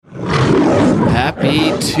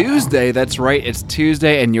Happy Tuesday. That's right, it's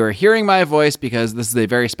Tuesday, and you're hearing my voice because this is a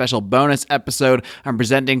very special bonus episode I'm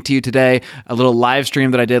presenting to you today, a little live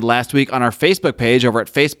stream that I did last week on our Facebook page over at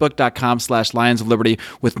facebook.com/Lions of Liberty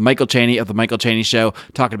with Michael Cheney of The Michael Cheney Show,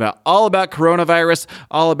 talking all about coronavirus,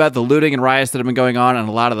 all about the looting and riots that have been going on, and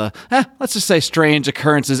a lot of the, let's just say strange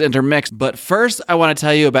occurrences intermixed. But first, I want to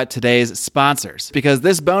tell you about today's sponsors, because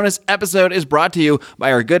this bonus episode is brought to you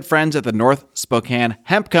by our good friends at the North Spokane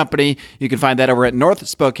Hemp Company. You can find that over at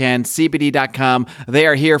northspokanecbd.com. They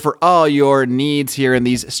are here for all your needs here in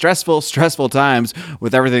these stressful times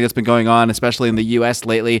with everything that's been going on, especially in the U.S.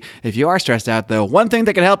 lately. If you are stressed out, though, one thing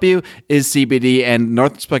that can help you is CBD, and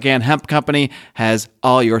North Spokane Hemp Company has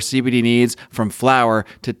all your CBD needs, from flower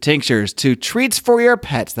to tinctures to treats for your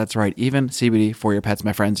pets. That's right, even CBD for your pets,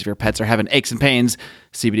 my friends. If your pets are having aches and pains,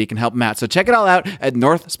 CBD can help them out. So check it all out at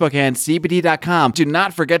northspokanecbd.com. Do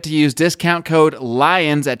not forget to use discount code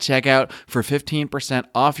LIONS at checkout for 15%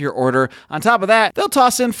 off your order. On top of that, they'll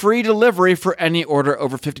toss in free delivery for any order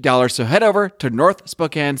over $50. So head over to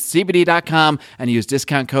northspokanecbd.com and use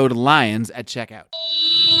discount code LIONS at checkout.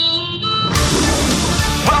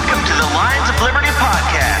 Welcome to the Lions of Liberty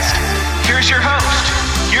podcast. Here's your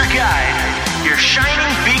host, your guide, your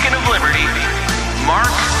shining beacon of liberty,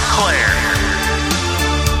 Mark Claire.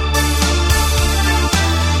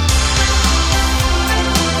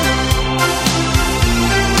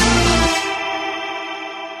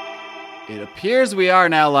 It appears we are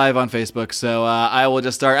now live on Facebook, so I will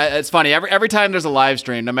just start. It's funny, every time there's a live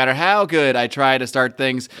stream, no matter how good I try to start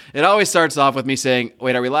things, it always starts off with me saying,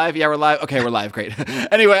 wait, are we live? Yeah, we're live. Okay, we're live. Great.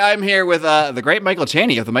 Anyway, I'm here with the great Michael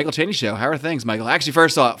Cheney of The Michael Cheney Show. How are things, Michael? Actually,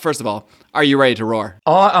 first of all, are you ready to roar?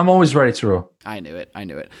 I'm always ready to roar. I knew it.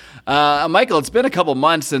 Michael, it's been a couple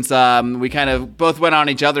months since we kind of both went on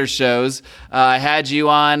each other's shows. I had you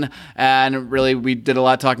on, and really we did a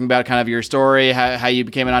lot talking about kind of your story, how you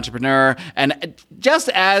became an entrepreneur. And just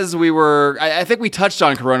as we were, I think we touched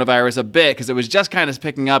on coronavirus a bit because it was just kind of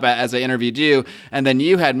picking up as I interviewed you. And then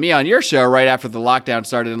you had me on your show right after the lockdown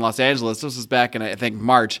started in Los Angeles. This was back in, I think,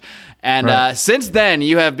 March. And right. Since then,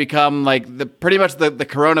 you have become like pretty much the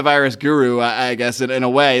coronavirus guru, I guess, in a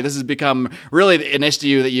way. This has become really an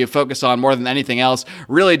issue that you focus on more than anything else,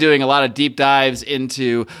 really doing a lot of deep dives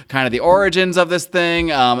into kind of the origins of this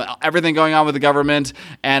thing, everything going on with the government.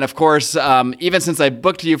 And of course, even since I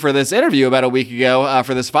booked you for this interview about a week ago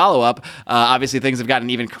for this follow-up, obviously things have gotten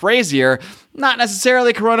even crazier. Not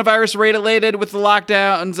necessarily coronavirus related with the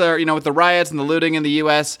lockdowns or, with the riots and the looting in the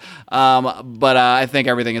U.S., but I think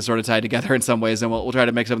everything is sort of tied together in some ways, and we'll try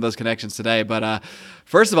to make some of those connections today. But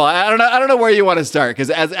first of all, I don't know where you want to start, because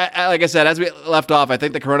like I said, as we left off, I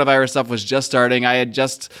think the coronavirus stuff was just starting. I had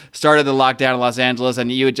just started the lockdown in Los Angeles,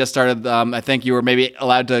 and you had just started. I think you were maybe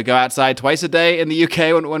allowed to go outside twice a day in the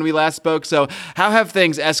UK when we last spoke. So how have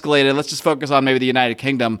things escalated? Let's just focus on maybe the United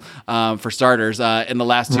Kingdom for starters in the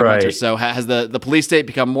last 2 months or so. Has the police state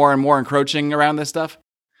become more and more encroaching around this stuff?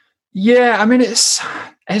 Yeah, I mean, it's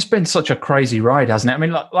been such a crazy ride, hasn't it? I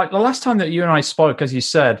mean, like the last time that you and I spoke, as you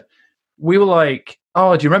said, we were like,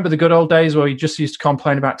 oh, do you remember the good old days where you just used to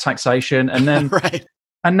complain about taxation? And then, right.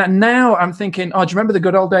 And then now I'm thinking, oh, do you remember the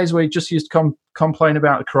good old days where you just used to complain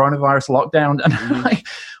about the coronavirus lockdown? And like,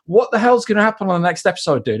 what the hell's going to happen on the next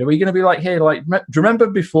episode, dude? Are we going to be like, here, like, do you remember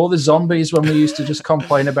before the zombies when we used to just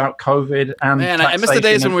complain about COVID and Man, I miss the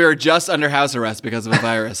days when we were just under house arrest because of a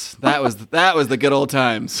virus. That was the good old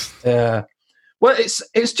times. Yeah. Well,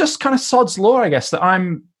 it's just kind of sod's law, I guess, that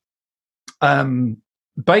I'm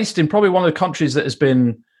based in probably one of the countries that has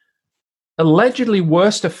been allegedly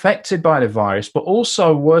worst affected by the virus, but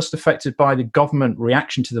also worst affected by the government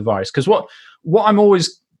reaction to the virus. Because what I'm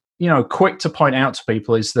always, quick to point out to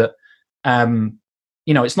people is that,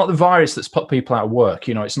 it's not the virus that's put people out of work.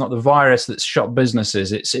 It's not the virus that's shut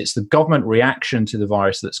businesses. It's the government reaction to the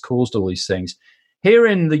virus that's caused all these things. Here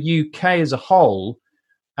in the UK as a whole,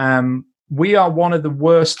 we are one of the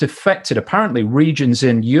worst affected, apparently, regions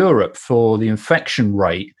in Europe for the infection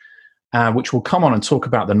rate, which we'll come on and talk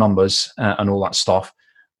about the numbers and all that stuff.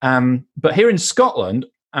 But here in Scotland,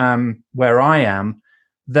 where I am,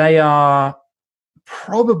 they are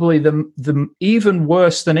probably the even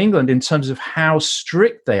worse than England in terms of how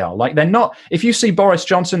strict they are. Like, they're not. If you see Boris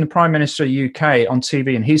Johnson, the Prime Minister of the UK, on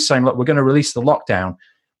TV, and he's saying, look, we're going to release the lockdown,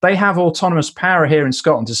 they have autonomous power here in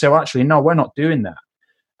Scotland to say, well, actually, no, we're not doing that.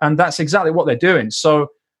 And that's exactly what they're doing. So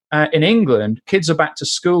in England, kids are back to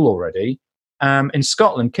school already. In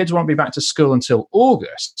Scotland, kids won't be back to school until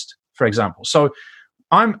August, for example. So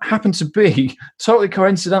I happen to be, totally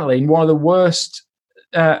coincidentally, in one of the worst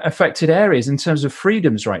affected areas in terms of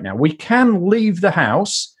freedoms right now. We can leave the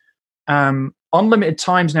house, unlimited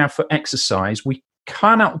times now for exercise.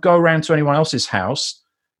 cannot go around to anyone else's house.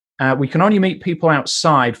 We can only meet people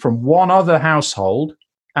outside from one other household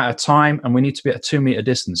at a time, and we need to be at a 2 meter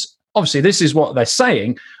distance. Obviously, this is what they're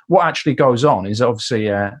saying. What actually goes on is obviously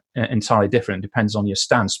entirely different. It depends on your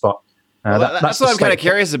stance, but that's what I'm kind of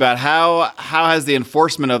curious about. How has the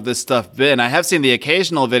enforcement of this stuff been? I have seen the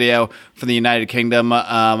occasional video from the United Kingdom.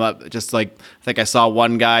 Just like, I think I saw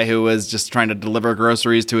one guy who was just trying to deliver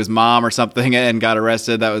groceries to his mom or something and got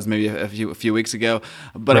arrested. That was maybe a few weeks ago.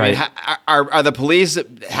 But right. I mean, are the police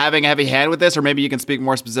having a heavy hand with this? Or maybe you can speak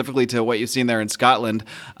more specifically to what you've seen there in Scotland.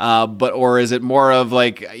 Or is it more of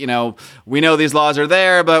like, we know these laws are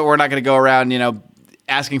there, but we're not going to go around,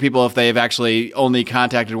 asking people if they've actually only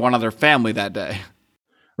contacted one other family that day.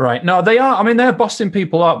 Right. No, they are. I mean, they're busting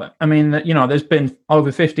people up. I mean, there's been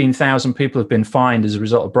over 15,000 people have been fined as a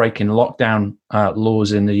result of breaking lockdown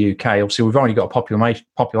laws in the UK. Obviously, we've only got a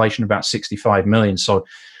population of about 65 million. So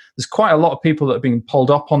there's quite a lot of people that have been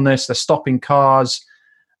pulled up on this. They're stopping cars.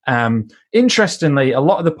 Interestingly, a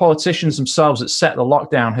lot of the politicians themselves that set the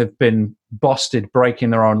lockdown have been busted breaking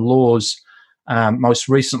their own laws. Most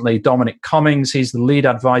recently, Dominic Cummings, he's the lead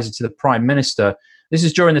advisor to the Prime Minister. This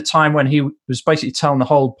is during the time when he was basically telling the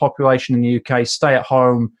whole population in the UK, stay at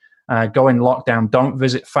home, go in lockdown, don't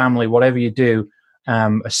visit family, whatever you do,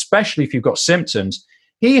 especially if you've got symptoms.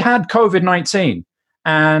 He had COVID-19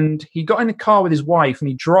 and he got in the car with his wife and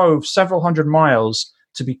he drove several hundred miles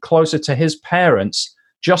to be closer to his parents,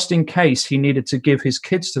 just in case he needed to give his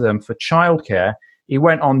kids to them for childcare. He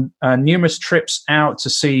went on numerous trips out to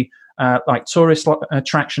see like tourist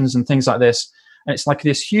attractions and things like this. And it's like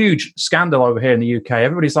this huge scandal over here in the UK.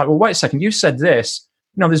 Everybody's like, well, wait a second, you said this.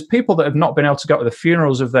 There's people that have not been able to go to the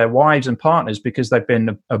funerals of their wives and partners because they've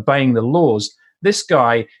been obeying the laws. This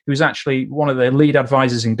guy, who's actually one of the lead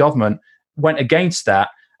advisors in government, went against that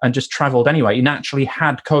and just traveled anyway. He naturally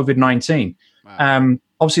had COVID-19. Wow.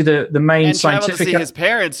 Obviously, the main and scientific... to see his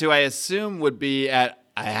parents, who I assume would be at...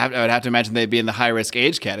 I would have to imagine they'd be in the high-risk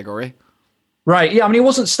age category. Right. Yeah. I mean, he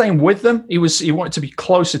wasn't staying with them. He wanted to be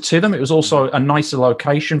closer to them. It was also a nicer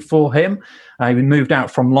location for him. He moved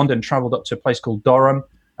out from London, traveled up to a place called Durham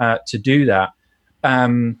to do that.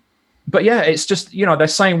 But yeah, it's just, they're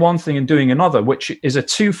saying one thing and doing another, which is a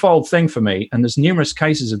twofold thing for me. And there's numerous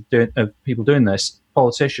cases of people doing this,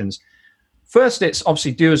 politicians. First, it's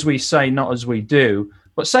obviously do as we say, not as we do.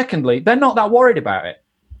 But secondly, they're not that worried about it.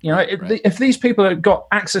 If these people have got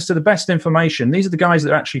access to the best information, these are the guys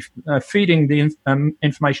that are actually feeding the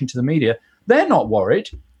information to the media. They're not worried.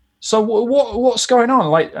 So what's going on?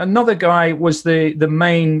 Like, another guy was the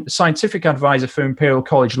main scientific advisor for Imperial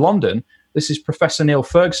College London. This is Professor Neil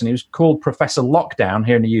Ferguson. He was called Professor Lockdown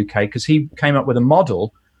here in the UK because he came up with a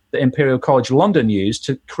model that Imperial College London used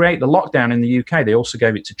to create the lockdown in the UK. They also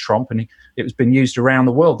gave it to Trump, and it was been used around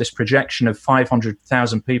the world, this projection of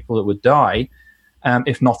 500,000 people that would die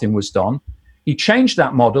if nothing was done. He changed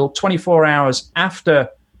that model 24 hours after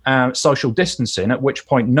social distancing, at which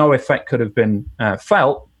point no effect could have been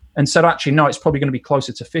felt, and said, actually, no, it's probably going to be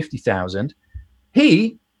closer to 50,000.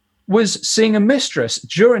 He was seeing a mistress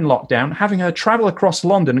during lockdown, having her travel across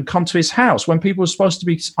London and come to his house when people were supposed to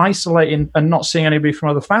be isolating and not seeing anybody from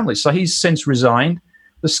other families. So he's since resigned.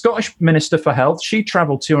 The Scottish Minister for Health, she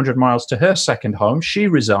travelled 200 miles to her second home. She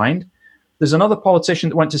resigned. There's another politician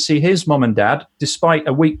that went to see his mum and dad, despite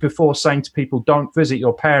a week before saying to people, don't visit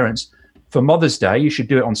your parents for Mother's Day. You should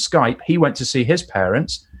do it on Skype. He went to see his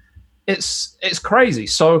parents. It's crazy.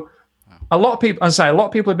 So a lot of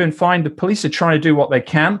people have been fined. The police are trying to do what they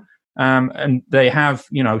can. And they have,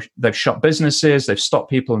 they've shut businesses. They've stopped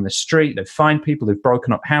people in the street. They've fined people. They've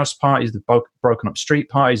broken up house parties. They've broken up street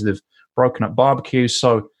parties. They've broken up barbecues.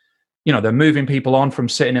 So, they're moving people on from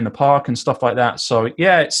sitting in the park and stuff like that. So,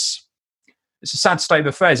 yeah, it's a sad state of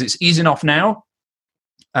affairs. It's easing off now,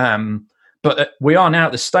 but we are now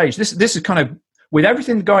at the stage. This is kind of, with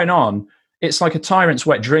everything going on, it's like a tyrant's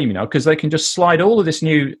wet dream, because they can just slide all of this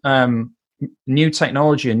new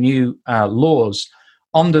technology and new laws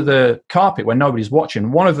under the carpet when nobody's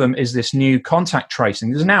watching. One of them is this new contact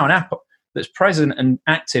tracing. There's now an app that's present and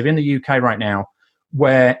active in the UK right now,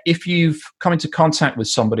 where if you've come into contact with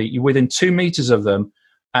somebody, you're within 2 meters of them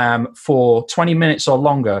for 20 minutes or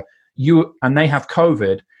longer, and they have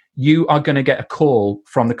COVID, you are going to get a call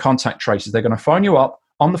from the contact tracers. They're going to phone you up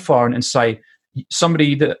on the phone and say,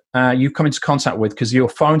 somebody that you've come into contact with, because your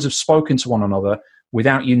phones have spoken to one another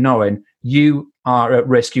without you knowing, you are at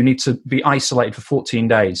risk. You need to be isolated for 14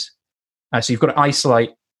 days. So you've got to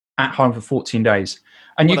isolate at home for 14 days.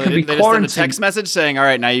 And you can be quarantined. Just send a text message saying, all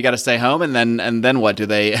right, now you got to stay home. And then what do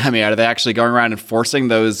they, are they actually going around enforcing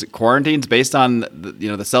those quarantines based on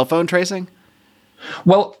the cell phone tracing?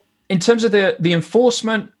 Well, in terms of the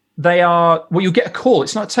enforcement, they are, well, you get a call.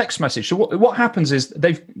 It's not a text message. So what happens is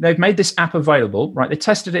they've made this app available, right? They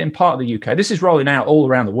tested it in part of the UK. This is rolling out all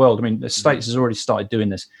around the world. I mean, the States has already started doing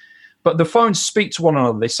this. But the phones speak to one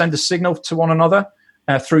another. They send a signal to one another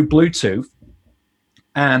through Bluetooth.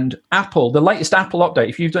 And Apple, the latest Apple update,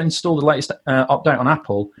 if you've installed the latest update on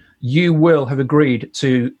Apple, you will have agreed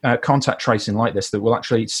to contact tracing like this that will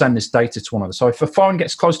actually send this data to one another. So if a phone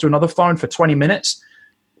gets close to another phone for 20 minutes,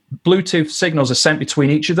 Bluetooth signals are sent between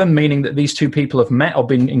each of them, meaning that these two people have met or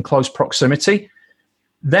been in close proximity.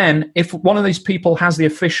 Then if one of these people has the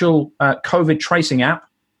official COVID tracing app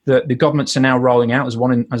that the governments are now rolling out, as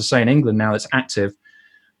one, as I say, in England now that's active,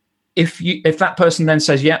 if that person then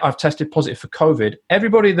says, yeah, I've tested positive for COVID,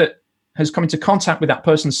 everybody that has come into contact with that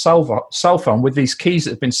person's cell phone with these keys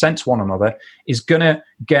that have been sent to one another is going to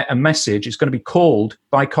get a message. It's going to be called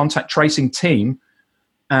by contact tracing team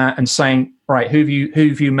and saying, right, who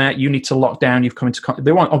have you met? You need to lock down. You've come into contact.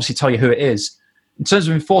 They won't obviously tell you who it is. In terms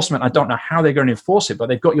of enforcement, I don't know how they're going to enforce it, but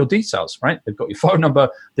they've got your details, right? They've got your phone number.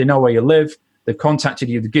 They know where you live. They've contacted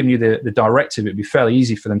you. They've given you the directive. It'd be fairly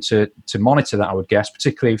easy for them to monitor that, I would guess,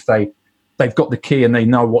 particularly if they've got the key and they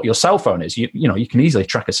know what your cell phone is. You know, you can easily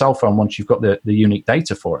track a cell phone once you've got the unique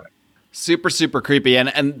data for it. Super, super creepy.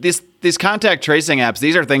 And these contact tracing apps,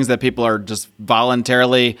 these are things that people are just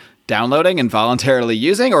voluntarily downloading and voluntarily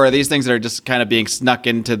using, or are these things that are just kind of being snuck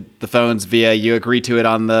into the phones via you agree to it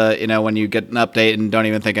on the, when you get an update and don't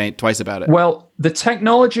even think twice about it? Well, the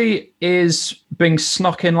technology is being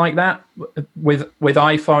snuck in like that with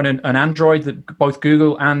iPhone and Android. That both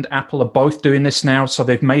Google and Apple are both doing this now. So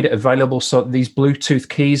they've made it available so these Bluetooth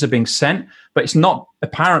keys are being sent, but it's not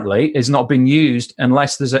being used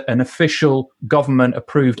unless there's an official government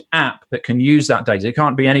approved app that can use that data. It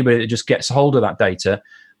can't be anybody that just gets hold of that data.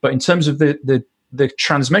 But in terms of the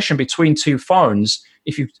transmission between two phones,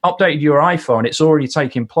 if you've updated your iPhone, it's already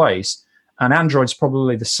taking place, and Android's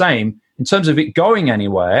probably the same. In terms of it going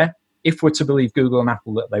anywhere, if we're to believe Google and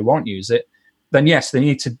Apple that they won't use it, then yes, they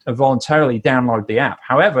need to voluntarily download the app.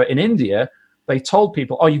 However, in India, they told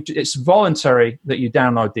people, it's voluntary that you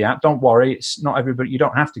download the app. Don't worry, it's not everybody. You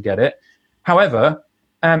don't have to get it. However,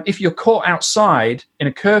 if you're caught outside in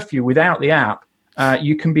a curfew without the app,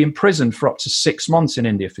 you can be imprisoned for up to 6 months in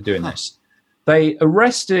India for doing this. They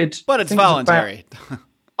arrested... But it's voluntary.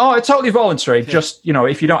 It's totally voluntary. Yeah. Just,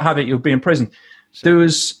 if you don't have it, you'll be in prison. Sure. There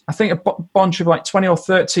was, I think, a bunch of 20 or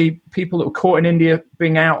 30 people that were caught in India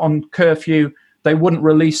being out on curfew. They wouldn't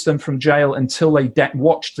release them from jail until they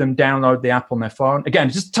watched them download the app on their phone. Again,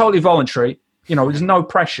 it's just totally voluntary. There's no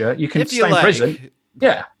pressure. You can stay in prison.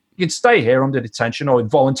 Yeah, you can stay here under detention or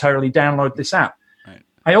voluntarily download this app.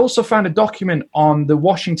 I also found a document on the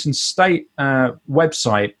Washington State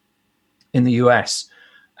website in the US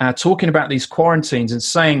talking about these quarantines and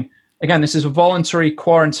saying, again, this is a voluntary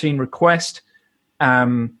quarantine request.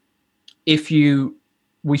 We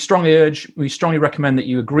strongly recommend that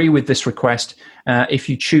you agree with this request. If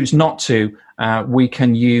you choose not to, we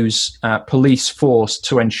can use police force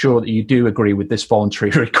to ensure that you do agree with this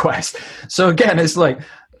voluntary request. So again, it's like,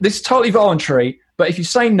 this is totally voluntary, but if you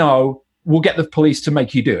say no, we'll get the police to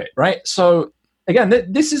make you do it, right? So again,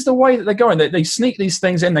 this is the way that they're going. They sneak these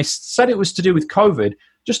things in. They said it was to do with COVID.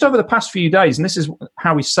 Just over the past few days, and this is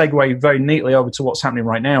how we segue very neatly over to what's happening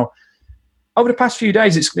right now. Over the past few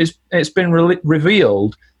days, it's been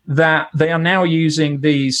revealed that they are now using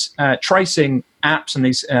these tracing apps and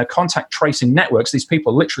these contact tracing networks. These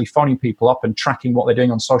people are literally phoning people up and tracking what they're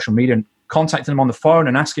doing on social media and contacting them on the phone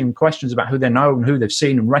and asking them questions about who they know and who they've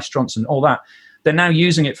seen in restaurants and all that. They're now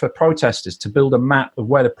using it for protesters to build a map of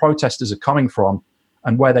where the protesters are coming from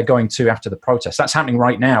and where they're going to after the protest. That's happening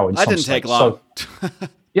right now. That didn't take long.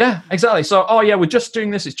 Yeah, exactly. So, we're just doing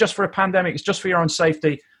this. It's just for a pandemic. It's just for your own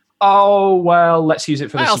safety. Oh, well, let's use it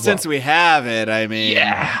for this as well. Since we have it,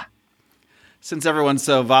 yeah. Since everyone's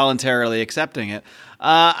so voluntarily accepting it.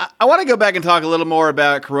 I want to go back and talk a little more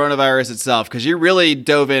about coronavirus itself, because you really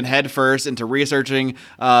dove in headfirst into researching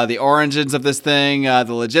the origins of this thing,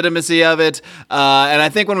 the legitimacy of it. And I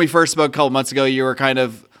think when we first spoke a couple months ago, you were kind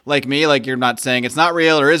of like me, like you're not saying it's not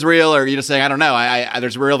real or is real, or you're just saying, I don't know,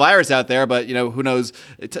 there's a real virus out there, but who knows,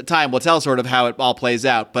 time will tell sort of how it all plays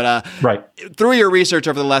out. But right. Through your research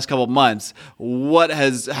over the last couple of months,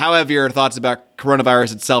 how have your thoughts about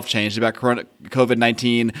coronavirus itself changed, about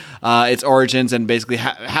COVID-19, its origins, and basically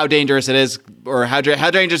how dangerous it is, or how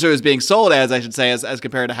dangerous it was being sold as, I should say, as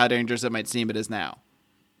compared to how dangerous it might seem it is now?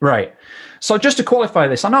 Right. So just to qualify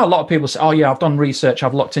this, I know a lot of people say, I've done research,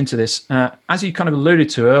 I've looked into this. As you kind of alluded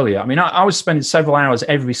to earlier, I mean, I was spending several hours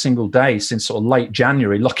every single day since sort of late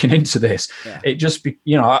January looking into this. Yeah. It just,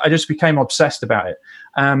 I just became obsessed about it.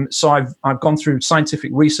 So I've gone through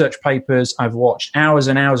scientific research papers. I've watched hours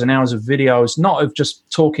and hours and hours of videos, not of just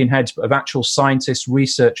talking heads, but of actual scientists,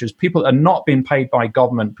 researchers, people that are not being paid by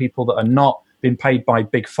government, people that are not being paid by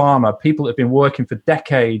big pharma, people that have been working for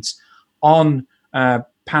decades on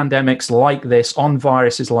pandemics like this, on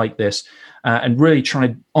viruses like this, and really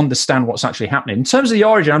trying to understand what's actually happening. In terms of the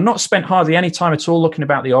origin, I've not spent hardly any time at all looking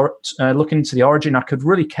into the origin. I could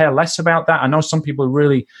really care less about that. I know some people are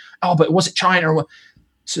really, but was it China? Or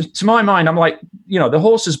to my mind, I'm like, the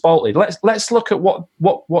horse has bolted. Let's look at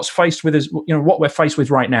what's faced with us. What we're faced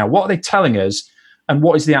with right now. What are they telling us, and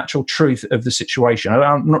what is the actual truth of the situation?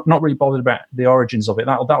 I'm not really bothered about the origins of it.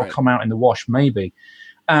 That'll right. Come out in the wash, maybe.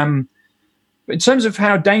 But in terms of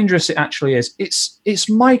how dangerous it actually is, it's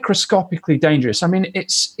microscopically dangerous. I mean,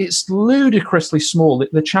 it's ludicrously small.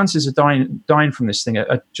 The chances of dying from this thing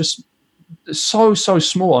are just so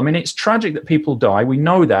small. I mean, it's tragic that people die. We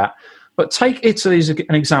know that. But take Italy as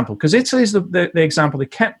an example, because Italy is the example. They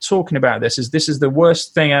kept talking about this as this is the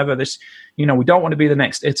worst thing ever. This, we don't want to be the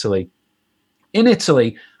next Italy. In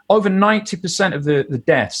Italy, over 90% of the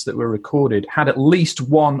deaths that were recorded had at least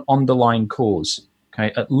one underlying cause.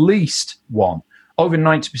 Okay, at least one, over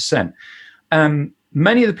 90%.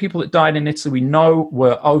 Many of the people that died in Italy, we know,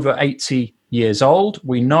 were over 80 years old.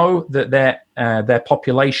 We know that their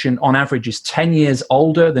population, on average, is 10 years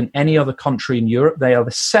older than any other country in Europe. They are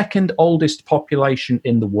the second oldest population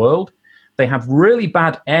in the world. They have really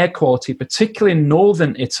bad air quality, particularly in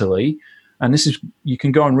northern Italy. And this is, you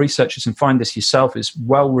can go and research this and find this yourself. It's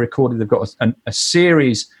well recorded. They've got a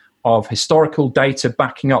series of historical data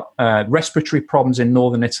backing up respiratory problems in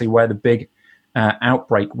northern Italy where the big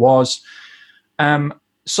outbreak was.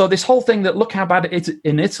 So this whole thing that look how bad it is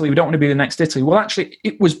in Italy, we don't want to be the next Italy. Well, actually,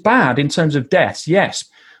 it was bad in terms of deaths, yes.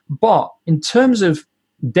 But in terms of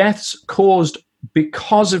deaths caused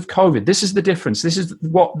because of COVID, this is the difference. This is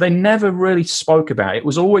what they never really spoke about. It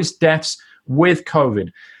was always deaths with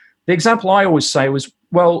COVID. The example I always say was,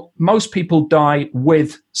 well, most people die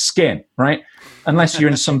with skin, right? Unless you're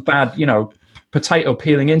in some bad, potato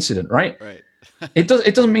peeling incident, right? Right. It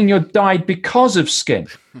doesn't mean you died because of skin.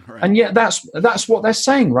 Right. And yet that's what they're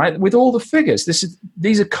saying, right? With all the figures,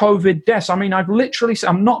 these are COVID deaths. I mean,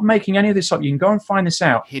 I'm not making any of this up. You can go and find this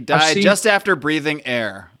out. He died just after breathing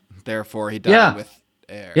air. Therefore, he died with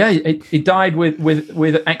air. Yeah, he died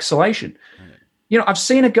with exhalation. Right. I've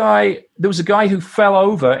seen there was a guy who fell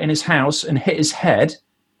over in his house and hit his head,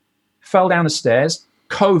 fell down the stairs,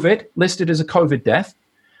 COVID, listed as a COVID death.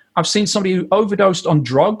 I've seen somebody who overdosed on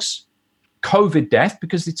drugs, COVID death,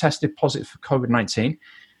 because they tested positive for COVID-19.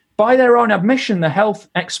 By their own admission, the health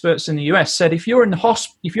experts in the US said if you're in a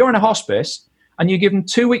hospice and you're given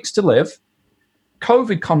 2 weeks to live,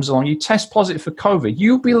 COVID comes along, you test positive for COVID,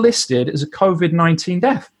 you'll be listed as a COVID-19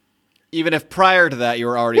 death. Even if prior to that you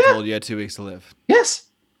were already told you had 2 weeks to live. Yes.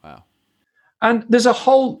 Wow. And there's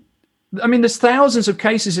thousands of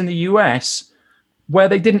cases in the US where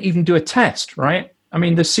they didn't even do a test, right? I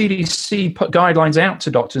mean, the CDC put guidelines out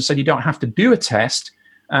to doctors and said you don't have to do a test.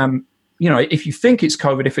 If you think it's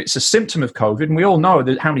COVID, if it's a symptom of COVID, and we all know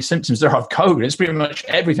that how many symptoms there are of COVID, it's pretty much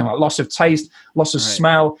everything, like loss of taste, loss of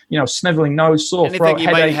smell, sniveling nose, sore throat, anything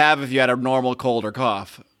you headache. might have if you had a normal cold or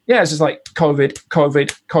cough. Yeah, it's just like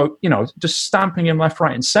COVID, just stamping him left,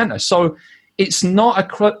 right, and center. So it's not a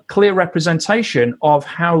clear representation of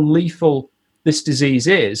how lethal this disease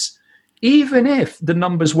is, even if the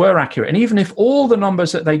numbers were accurate. And even if all the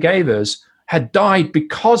numbers that they gave us had died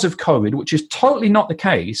because of COVID, which is totally not the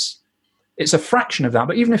case, it's a fraction of that.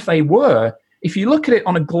 But even if they were, if you look at it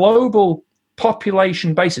on a global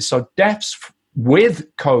population basis, so deaths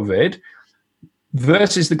with COVID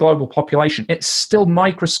versus the global population, it's still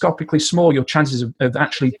microscopically small, your chances of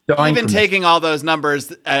actually dying. Even taking all those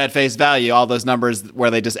numbers at face value, all those numbers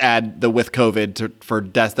where they just add the with COVID for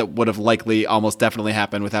deaths that would have likely almost definitely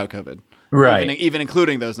happened without COVID. Right. Even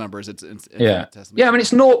including those numbers, it's yeah. Yeah, I mean,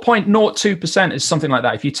 it's 0.02% is something like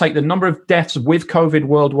that. If you take the number of deaths with COVID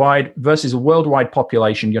worldwide versus a worldwide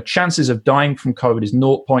population, your chances of dying from COVID is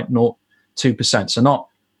 0.02%. So not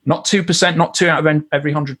 2%, not 2 out of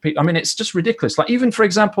every 100 people. I mean, it's just ridiculous. Like, even, for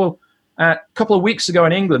example, a couple of weeks ago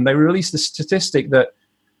in England, they released the statistic that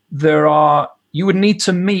you would need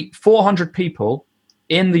to meet 400 people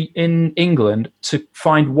in England to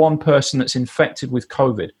find one person that's infected with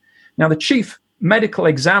COVID. Now, the chief medical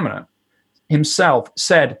examiner himself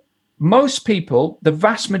said most people, the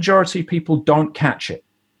vast majority of people, don't catch it.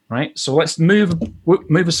 Right, so let's move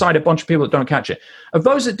aside a bunch of people that don't catch it. Of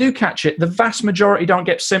those that do catch it, the vast majority don't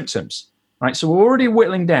get symptoms. Right, so we're already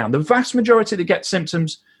whittling down. The vast majority that get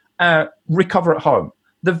symptoms recover at home.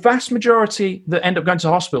 the vast majority that end up going to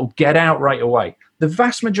hospital get out right away. The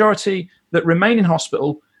vast majority that remain in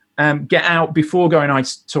hospital get out before going to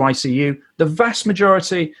ICU. The vast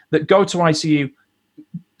majority that go to ICU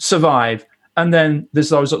survive. And then there's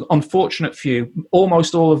those unfortunate few,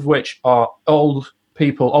 almost all of which are older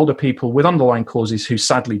people with underlying causes who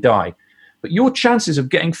sadly die. But your chances of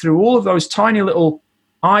getting through all of those tiny little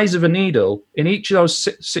eyes of a needle in each of those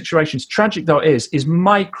situations, tragic though it is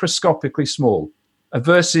microscopically small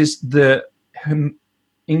versus the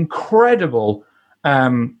incredible,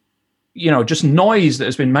 just noise that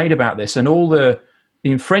has been made about this and all the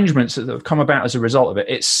infringements that have come about as a result of it.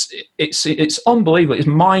 It's unbelievable. It's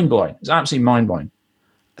mind-blowing. It's absolutely mind-blowing.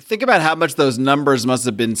 Think about how much those numbers must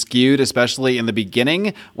have been skewed, especially in the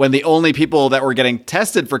beginning, when the only people that were getting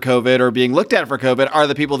tested for COVID or being looked at for COVID are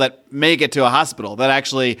the people that make it to a hospital, that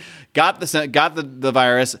actually got the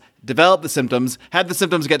virus, developed the symptoms, had the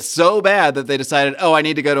symptoms get so bad that they decided, oh, I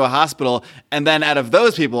need to go to a hospital. And then out of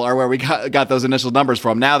those people are where we got those initial numbers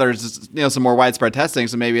from. Now there's some more widespread testing,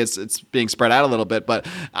 so maybe it's being spread out a little bit. But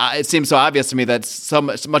it seems so obvious to me that so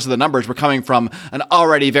much of the numbers were coming from an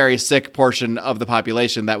already very sick portion of the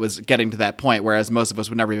population that was getting to that point, whereas most of us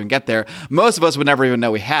would never even get there. Most of us would never even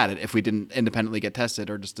know we had it if we didn't independently get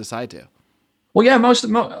tested or just decide to. Well, yeah, millions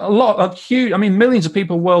of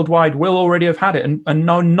people worldwide will already have had it and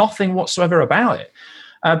know nothing whatsoever about it.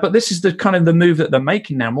 But this is the kind of the move that they're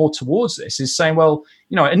making now more towards this, is saying, well,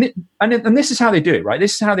 and this is how they do it, right?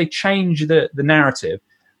 This is how they change the narrative.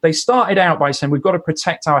 They started out by saying, we've got to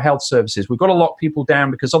protect our health services. We've got to lock people down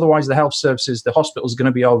because otherwise the health services, the hospitals are going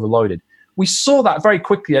to be overloaded. We saw that very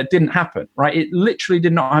quickly. It didn't happen, right? It literally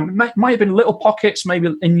did not happen. It might have been little pockets,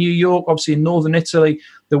 maybe in New York, obviously in northern Italy,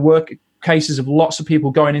 there were cases of lots of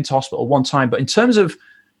people going into hospital at one time. But in terms of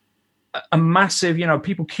a massive,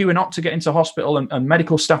 people queuing up to get into hospital and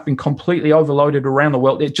medical staff being completely overloaded around the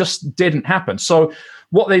world, it just didn't happen. So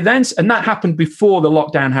what they then, and that happened before the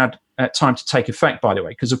lockdown had time to take effect, by the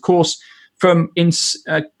way, because of course, from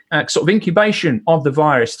sort of incubation of the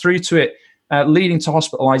virus through to it leading to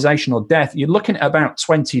hospitalization or death, you're looking at about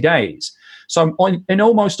 20 days. So in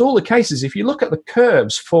almost all the cases, if you look at the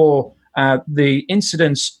curves for the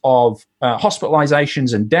incidence of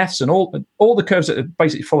hospitalizations and deaths and all the curves that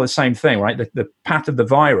basically follow the same thing, right? The path of the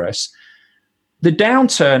virus. The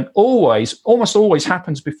downturn almost always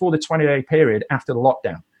happens before the 20-day period after the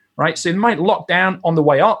lockdown, right? So you might lock down on the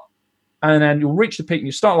way up, and then you'll reach the peak and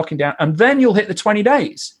you start locking down, and then you'll hit the 20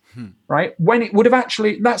 days, right? When it would have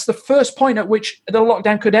that's the first point at which the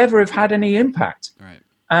lockdown could ever have had any impact. Right.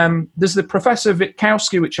 There's the Professor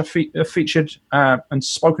Witkowski, which I featured and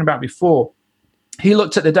spoken about before. He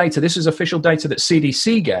looked at the data. This is official data that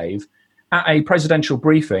CDC gave at a presidential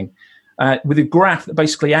briefing with a graph that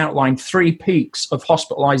basically outlined 3 peaks of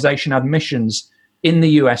hospitalization admissions in the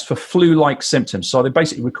US for flu-like symptoms. So they're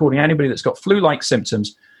basically recording anybody that's got flu-like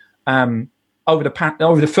symptoms over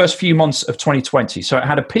the first few months of 2020. So it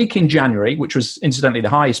had a peak in January, which was incidentally the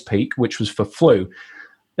highest peak, which was for flu.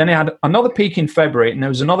 Then it had another peak in February, and there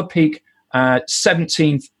was another peak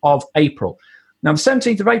 17th of April. Now, the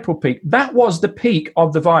 17th of April peak, that was the peak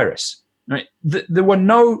of the virus. Right?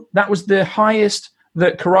 That was the highest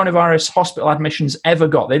that coronavirus hospital admissions ever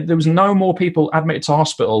got. There was no more people admitted to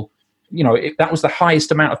hospital. That was the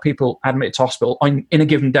highest amount of people admitted to hospital in a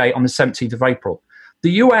given day on the 17th of April.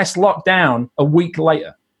 The US locked down a week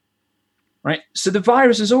later, right? So the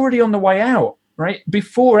virus is already on the way out, right?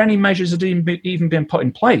 Before any measures had even been put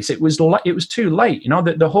in place. It was too late,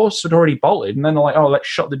 the horse had already bolted, and then they're like, oh, let's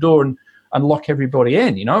shut the door and lock everybody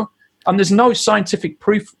in, And there's no scientific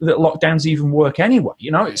proof that lockdowns even work anyway,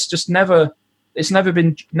 It's just never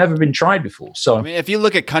been tried before. So I mean, if you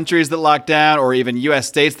look at countries that lock down, or even U.S.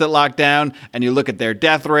 states that lock down, and you look at their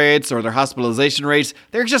death rates or their hospitalization rates,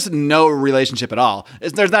 there's just no relationship at all.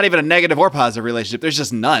 There's not even a negative or positive relationship. There's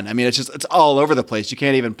just none. I mean, it's all over the place. You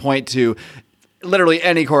can't even point to literally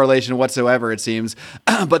any correlation whatsoever, it seems.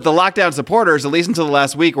 But the lockdown supporters, at least until the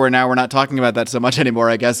last week, where now we're not talking about that so much anymore,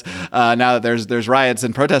 I guess, now that there's riots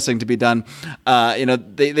and protesting to be done,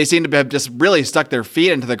 they seem to have just really stuck their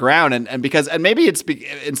feet into the ground. And maybe it's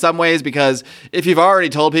in some ways because if you've already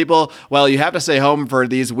told people, well, you have to stay home for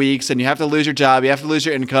these weeks and you have to lose your job, you have to lose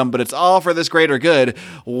your income, but it's all for this greater good.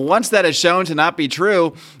 Once that is shown to not be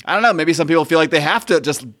true, I don't know, maybe some people feel like they have to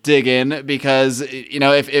just dig in because,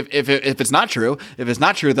 if it's not true, if it's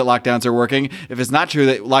not true that lockdowns are working, if it's not true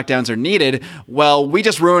that lockdowns are needed, well, we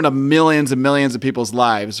just ruined millions and millions of people's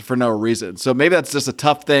lives for no reason. So maybe that's just a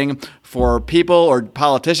tough thing for people or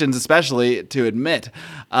politicians especially to admit.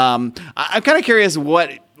 I'm kind of curious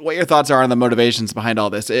what what your thoughts are on the motivations behind all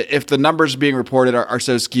this. If the numbers being reported are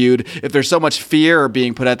so skewed, if there's so much fear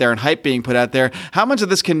being put out there and hype being put out there, how much of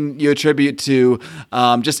this can you attribute to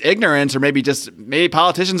just ignorance, or maybe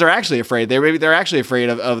politicians are actually afraid? They're actually afraid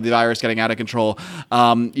of the virus getting out of control,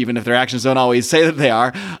 even if their actions don't always say that they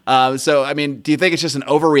are. So, I mean, do you think it's just an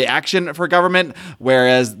overreaction for government,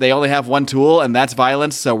 whereas they only have one tool and that's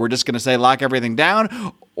violence, so we're just going to say lock everything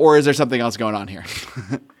down? Or is there something else going on here?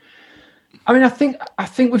 I mean, I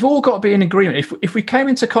think we've all got to be in agreement. If we came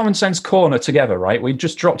into Common Sense Corner together, right, we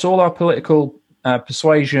just dropped all our political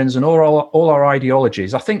persuasions and all our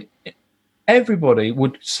ideologies, I think everybody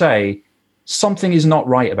would say something is not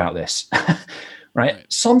right about this, right?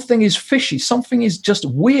 Something is fishy. Something is just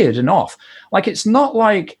weird and off. Like, it's not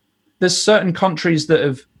like there's certain countries that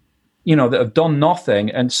have done nothing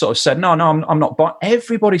and sort of said, no, I'm not. But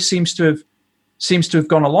everybody seems to have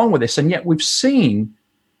gone along with this, and yet we've seen.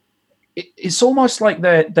 It's almost like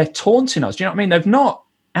they're taunting us. Do you know what I mean? They've not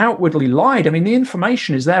outwardly lied. I mean, the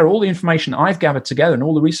information is there. All the information I've gathered together and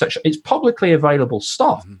all the research, it's publicly available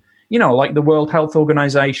stuff. Mm-hmm. Like the World Health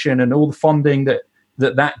Organization and all the funding that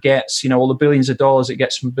gets, all the billions of dollars it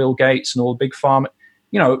gets from Bill Gates and all the big pharma.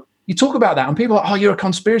 You talk about that and people are like, oh, you're a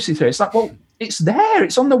conspiracy theorist. It's like, well, it's there.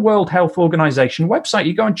 It's on the World Health Organization website.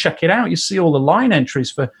 You go and check it out. You see all the line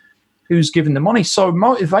entries for who's giving the money. So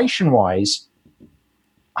motivation-wise,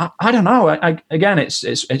 I don't know. Again,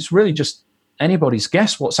 it's really just anybody's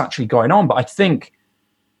guess what's actually going on. But I think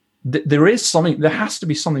there has to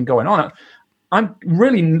be something going on. I'm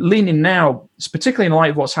really leaning now, particularly in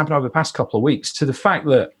light of what's happened over the past couple of weeks, to the fact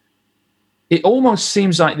that it almost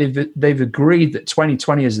seems like they've agreed that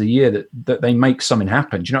 2020 is the year that they make something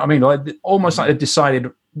happen. Do you know what I mean? Like, almost like they've decided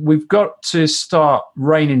we've got to start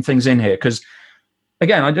reining things in here because.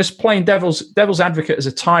 Again, I'm just playing devil's advocate as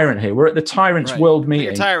a tyrant here. We're at the Tyrants World Meeting.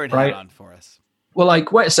 Put your tyrant hat on for us. Well,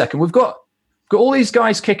 like, wait a second. We've got all these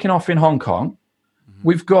guys kicking off in Hong Kong. Mm-hmm.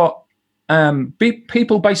 We've got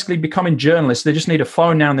people basically becoming journalists. They just need a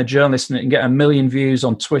phone now and they're journalists and get 1 million views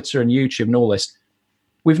on Twitter and YouTube and all this.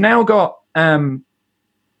 We've now got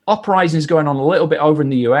uprisings going on a little bit over in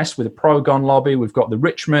the US with the pro-gun lobby. We've got the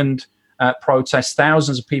Richmond protests,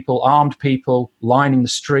 thousands of people, armed people lining the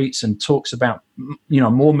streets, and talks about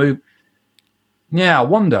more move. Yeah, I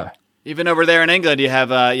wonder. Even over there in England, you have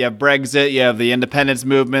Brexit, you have the independence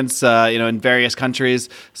movements, in various countries.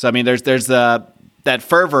 So I mean, there's that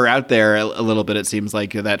fervor out there a little bit. It seems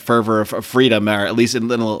like that fervor of freedom, or at least in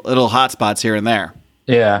little hot spots here and there.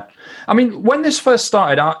 Yeah, I mean, when this first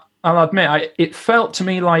started, I'll admit, it felt to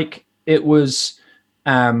me like it was.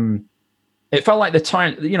 It felt like the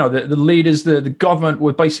time, the leaders, the government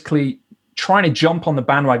were basically trying to jump on the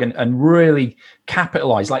bandwagon and really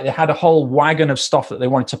capitalize. Like, they had a whole wagon of stuff that they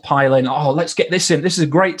wanted to pile in. Oh, let's get this in. This is a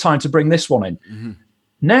great time to bring this one in. Mm-hmm.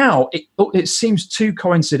 Now, it seems too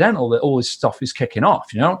coincidental that all this stuff is kicking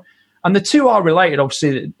off, And the two are related,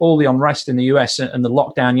 obviously, all the unrest in the US and the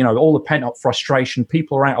lockdown, all the pent-up frustration.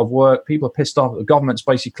 People are out of work. People are pissed off. The government's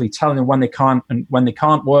basically telling them when they can't and when they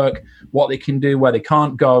can't work, what they can do, where they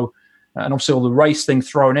can't go. And obviously all the race thing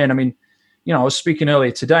thrown in. I mean, I was speaking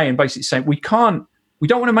earlier today and basically saying we don't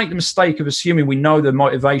want to make the mistake of assuming we know the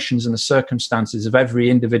motivations and the circumstances of every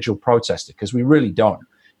individual protester, because we really don't.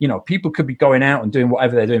 People could be going out and doing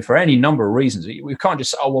whatever they're doing for any number of reasons. We can't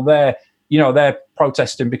just say, oh, well, they're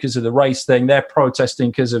protesting because of the race thing. They're protesting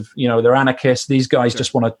because of, they're anarchists. These guys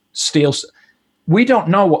just want to steal. We don't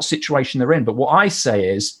know what situation they're in. But what I say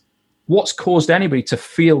is what's caused anybody to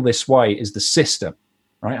feel this way is the system.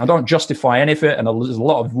 Right? I don't justify any of it, and there's a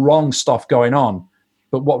lot of wrong stuff going on.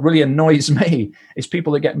 But what really annoys me is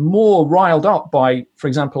people that get more riled up by, for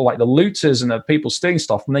example, like the looters and the people stealing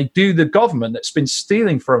stuff, and they do the government that's been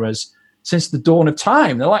stealing from us since the dawn of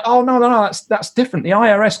time. They're like, oh, no, that's different. The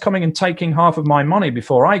IRS coming and taking half of my money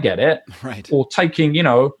before I get it, right? Or taking,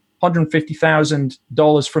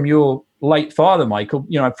 $150,000 from your late father, Michael,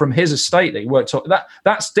 from his estate that he worked on.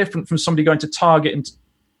 That's different from somebody going to Target. And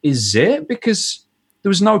is it? Because there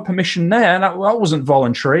was no permission there, and that wasn't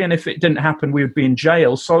voluntary. And if it didn't happen, we would be in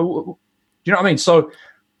jail. So, do you know what I mean? So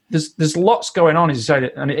there's lots going on, as you say,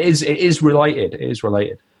 and it is related. It is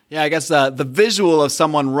related. Yeah, I guess the visual of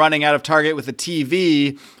someone running out of Target with a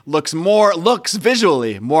TV looks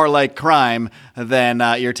visually more like crime than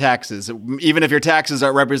your taxes. Even if your taxes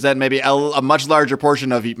represent maybe a much larger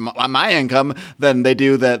portion of my income than they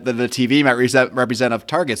do that the TV might represent of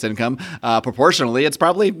Target's income, proportionally, it's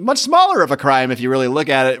probably much smaller of a crime if you really look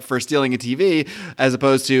at it for stealing a TV, as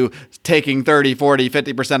opposed to taking 30, 40,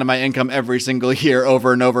 50% of my income every single year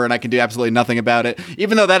over and over, and I can do absolutely nothing about it,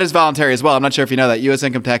 even though that is voluntary as well. I'm not sure if you know that U.S.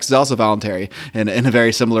 income tax Vax is also voluntary in a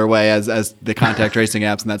very similar way as the contact tracing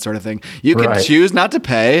apps and that sort of thing. You can choose not to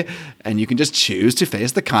pay, and you can just choose to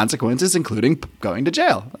face the consequences, including going to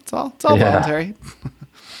jail. That's all. It's all voluntary.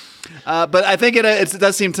 But I think it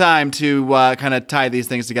does seem time to kind of tie these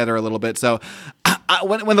things together a little bit. So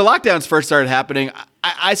when the lockdowns first started happening,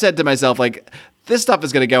 I said to myself, like, this stuff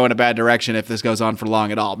is going to go in a bad direction if this goes on for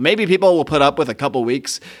long at all. Maybe people will put up with a couple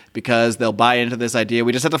weeks because they'll buy into this idea.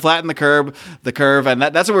 We just have to flatten the curve, and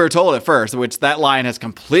that's what we were told at first, which that line has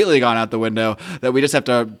completely gone out the window, that we just have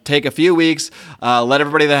to take a few weeks, let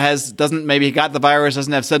everybody that doesn't maybe got the virus,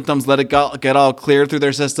 doesn't have symptoms, let it get all cleared through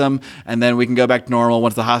their system, and then we can go back to normal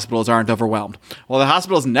once the hospitals aren't overwhelmed. Well, the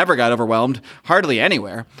hospitals never got overwhelmed, hardly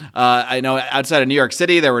anywhere. I know outside of New York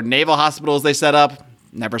City, there were naval hospitals they set up.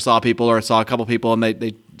 Never saw people, or saw a couple people, and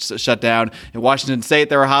they shut down. In Washington State,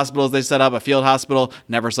 there were hospitals they set up, a field hospital,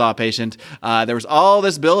 never saw a patient. There was all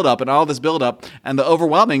this buildup, and the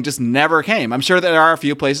overwhelming just never came. I'm sure there are a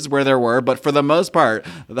few places where there were, but for the most part,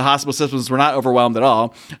 the hospital systems were not overwhelmed at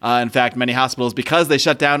all. In fact, many hospitals, because they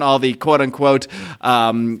shut down all the quote-unquote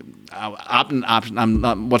what's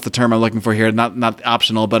the term I'm looking for here? Not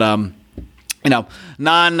optional, but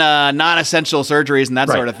non-essential surgeries and that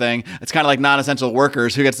sort of thing. It's kind of like non-essential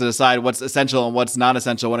workers who gets to decide what's essential and what's not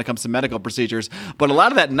essential when it comes to medical procedures. But a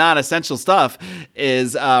lot of that non-essential stuff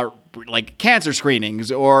is like cancer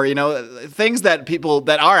screenings, or things that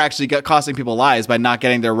are actually costing people lives by not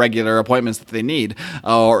getting their regular appointments that they need,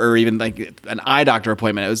 or even like an eye doctor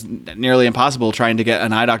appointment. It was nearly impossible trying to get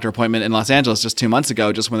an eye doctor appointment in Los Angeles just 2 months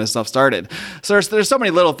ago, just when this stuff started. So there's so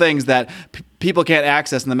many little things that people can't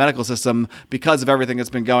access in the medical system because of everything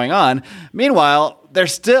that's been going on. Meanwhile, they're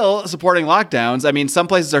still supporting lockdowns. I mean, some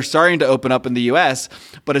places are starting to open up in the U.S.,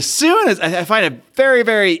 but as soon as I find it very,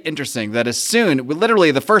 very interesting that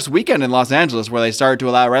literally the first weekend in Los Angeles where they started to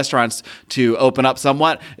allow restaurants to open up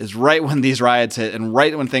somewhat is right when these riots hit, and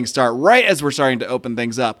right when things start, right as we're starting to open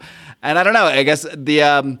things up. And I don't know, I guess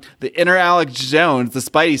the inner Alex Jones, the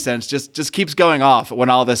Spidey sense, just keeps going off when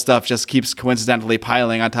all this stuff just keeps coincidentally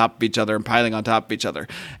piling on top of each other.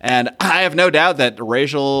 And I have no doubt that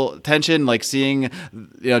racial tension, like seeing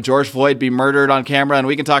George Floyd be murdered on camera, and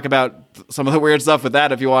we can talk about some of the weird stuff with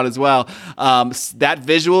that if you want as well. That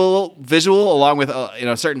visual along with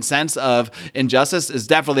a certain sense of injustice is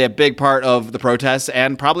definitely a big part of the protests,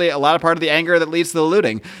 and probably a lot of part of the anger that leads to the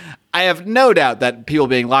looting. I have no doubt that people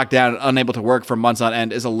being locked down and unable to work for months on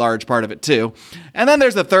end is a large part of it too. And then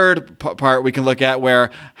there's the third part we can look at, where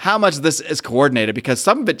how much of this is coordinated, because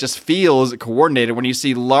some of it just feels coordinated when you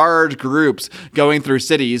see large groups going through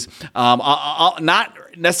cities, not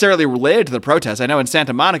necessarily related to the protests. I know in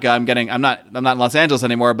Santa Monica, I'm not in Los Angeles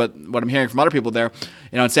anymore, but what I'm hearing from other people there,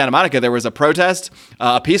 in Santa Monica, there was a protest,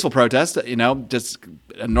 a peaceful protest, just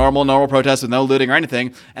a normal protest with no looting or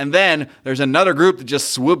anything. And then there's another group that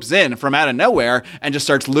just swoops in from out of nowhere and just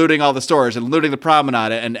starts looting all the stores and looting the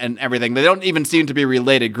promenade and everything. They don't even seem to be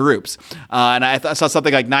related groups. And I saw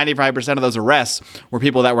something like 95% of those arrests were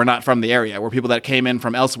people that were not from the area, were people that came in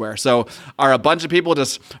from elsewhere. So are a bunch of people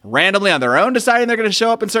just randomly on their own deciding they're going to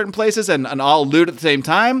show up in certain places and all loot at the same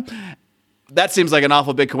time? That seems like an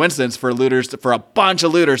awful big coincidence for a bunch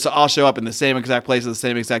of looters to all show up in the same exact place at the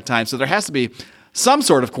same exact time. So there has to be some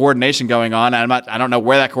sort of coordination going on. I don't know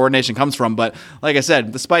where that coordination comes from, but like I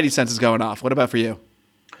said, the Spidey sense is going off. What about for you?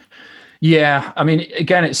 Yeah, I mean,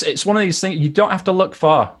 again, it's one of these things. You don't have to look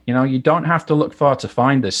far. You don't have to look far to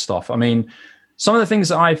find this stuff. I mean, some of the things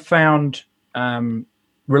that I've found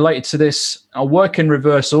related to this, I'll work in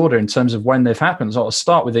reverse order in terms of when they've happened. So I'll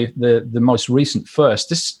start with the most recent first.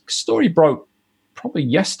 This story broke probably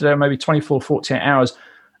yesterday, maybe 24, 48 hours.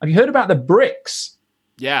 Have you heard about the bricks?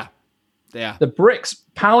 Yeah. The bricks,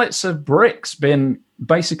 pallets of bricks been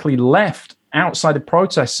basically left outside the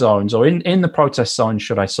protest zones, or in the protest zones,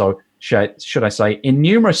 should I say, in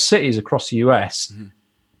numerous cities across the US,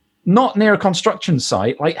 not near a construction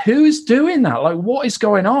site. Like, who is doing that? Like, what is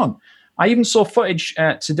going on? I even saw footage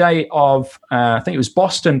today of, I think it was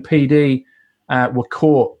Boston PD were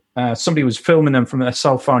caught. Somebody was filming them from their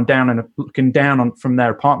cell phone looking down from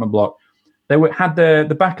their apartment block. They had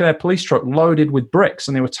the back of their police truck loaded with bricks,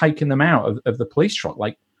 and they were taking them out of the police truck.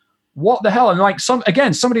 Like, what the hell? And like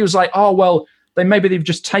somebody was like, oh, well, they've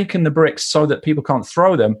just taken the bricks so that people can't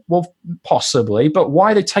throw them. Well, possibly, but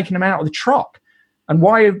why are they taking them out of the truck? And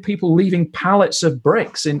why are people leaving pallets of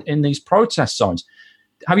bricks in these protest zones?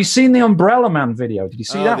 Have you seen the Umbrella Man video? Did you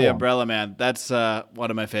see that? The one? Umbrella Man. That's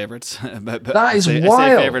one of my favorites. but that is wild. I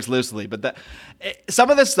say favorites loosely, but some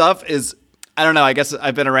of this stuff is, I don't know. I guess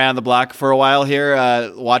I've been around the block for a while here,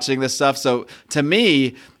 watching this stuff. So to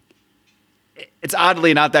me, it's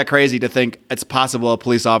oddly not that crazy to think it's possible a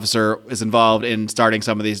police officer is involved in starting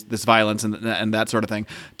some of this violence and that sort of thing.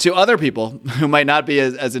 To other people who might not be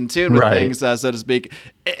as in tune with things, so to speak,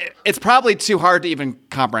 it's probably too hard to even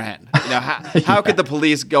comprehend. How could the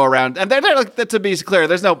police go around? And they're to be clear,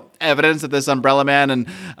 there's no evidence that this Umbrella Man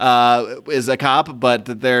is a cop, but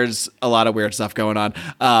there's a lot of weird stuff going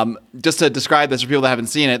on. Just to describe this for people that haven't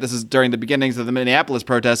seen it, this is during the beginnings of the Minneapolis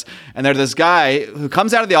protests, and there's this guy who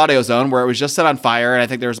comes out of the audio zone where it was just set on fire, and I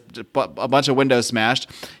think there was a bunch of windows smashed.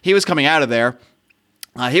 He was coming out of there.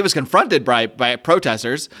 He was confronted by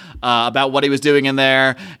protesters about what he was doing in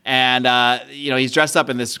there, and he's dressed up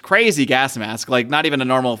in this crazy gas mask, like not even a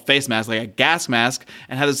normal face mask, like a gas mask,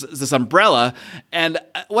 and had this umbrella. And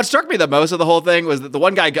what struck me the most of the whole thing was that the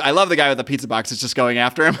one guy, I love the guy with the pizza box, is just going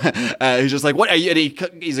after him. He's just like, "What are you?"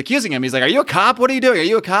 And he's accusing him. He's like, "Are you a cop? What are you doing? Are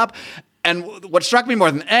you a cop?" And what struck me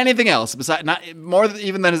more than anything else,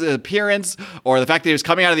 even than his appearance or the fact that he was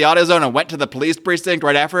coming out of the auto zone and went to the police precinct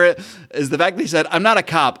right after it, is the fact that he said, "I'm not a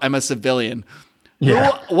cop, I'm a civilian."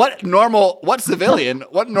 Yeah. What civilian,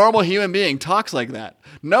 what normal human being talks like that?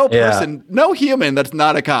 No person, no human that's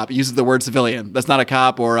not a cop uses the word civilian. That's not a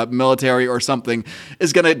cop or a military or something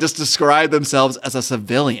is going to just describe themselves as a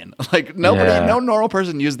civilian. Like no normal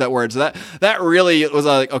person used that word. So that really was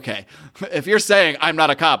like, okay, if you're saying I'm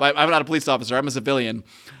not a cop, I'm not a police officer, I'm a civilian.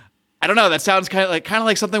 I don't know. That sounds kind of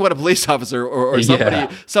like something what a police officer or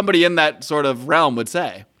somebody in that sort of realm would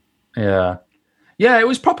say. Yeah. Yeah. It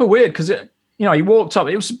was proper weird because he walked up.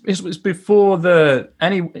 It was before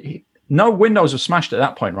no windows were smashed at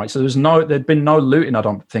that point, right? So there'd been no looting, I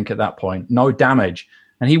don't think, at that point, no damage.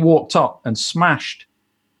 And he walked up and smashed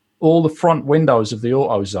all the front windows of the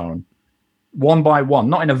auto zone one by one,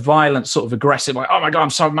 not in a violent sort of aggressive, like, "Oh my God, I'm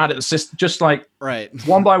so mad at the system," just like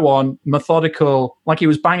one by one, methodical, like he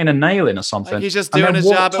was banging a nail in or something. Like he's just doing his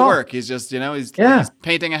job at work. He's just, he's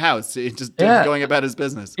painting a house. He's just going about his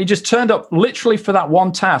business. He just turned up literally for that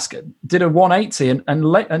one task, did a 180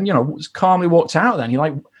 and calmly walked out then. You're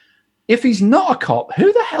like, if he's not a cop,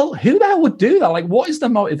 who the hell would do that? Like, what is the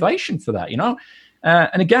motivation for that,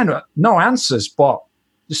 And again, no answers, but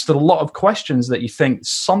just a lot of questions that you think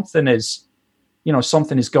something is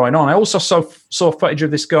going on. I also saw footage of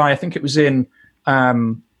this guy. I think it was in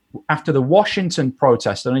after the Washington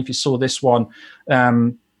protest. I don't know if you saw this one.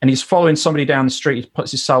 And he's following somebody down the street. He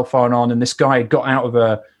puts his cell phone on, and this guy got out of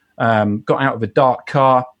a dark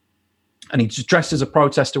car, and he's dressed as a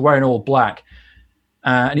protester, wearing all black.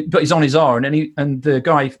 But he's on his own, and the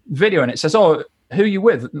guy videoing it says, "Oh, who are you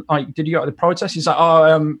with? Like, did you go to the protest?" He's like,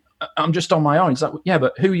 "Oh, I'm just on my own." He's like, "Yeah,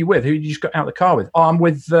 but who are you with? Who did you just get out of the car with?" "Oh, I'm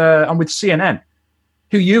with CNN."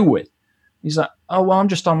 "Who you with?" He's like, "Oh, well, I'm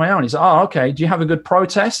just on my own." He's like, "Oh, okay. Do you have a good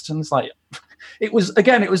protest?" And it's like, it was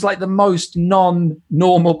like the most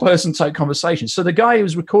non-normal person type conversation. So the guy who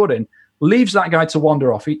was recording leaves that guy to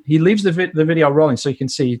wander off. He leaves the video rolling so you can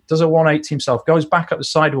see, does a 180 himself, goes back up the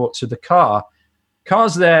sidewalk to the car.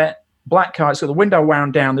 Car's there, black car. It's got the window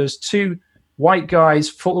wound down. There's two white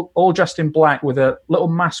guys, all dressed in black with a little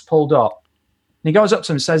mask pulled up. And he goes up to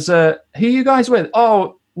them and says, "Who are you guys with?"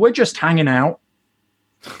 "Oh, we're just hanging out."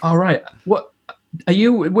 "All right. What are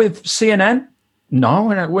you with CNN?" "No,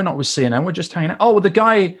 we're not with CNN. We're just hanging out." "Oh, well, the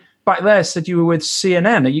guy back there said you were with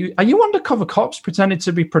CNN. Are you undercover cops pretending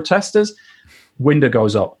to be protesters?" Window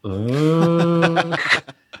goes up. So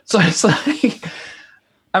it's like,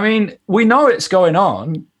 I mean, we know it's going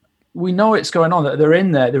on. That they're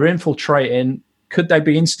in there. They're infiltrating. Could they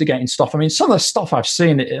be instigating stuff? I mean, some of the stuff I've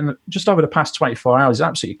seen just over the past 24 hours is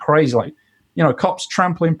absolutely crazy. Like, cops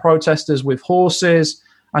trampling protesters with horses.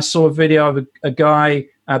 I saw a video of a guy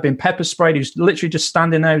being pepper sprayed. He was literally just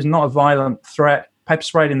standing there. He was not a violent threat. Pepper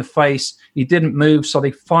sprayed in the face. He didn't move, so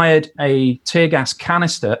they fired a tear gas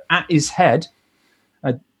canister at his head,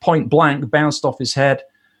 point blank, bounced off his head.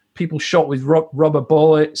 People shot with rubber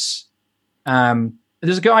bullets.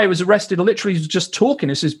 There's a guy who was arrested, literally just talking.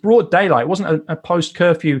 This is broad daylight. It wasn't a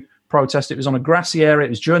post-curfew protest. It was on a grassy area. It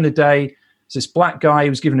was during the day. It's this black guy who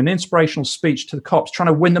was giving an inspirational speech to the cops, trying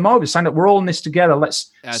to win them over, saying that we're all in this together.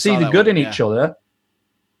 Let's see the good in each other.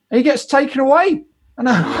 And he gets taken away. And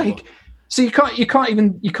I'm like, so you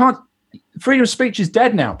can't. Freedom of speech is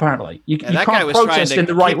dead now. Apparently, you can't protest in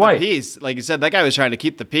the right way. Peace, like you said, that guy was trying to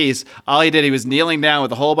keep the peace. All he did, he was kneeling down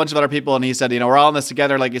with a whole bunch of other people, and he said, "We're all in this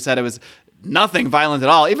together." Like you said, it was nothing violent at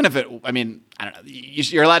all. Even if I don't know.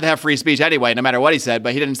 You're allowed to have free speech anyway, no matter what he said.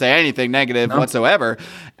 But he didn't say anything negative whatsoever.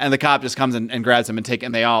 And the cop just comes and grabs him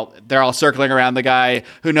and they're all circling around the guy.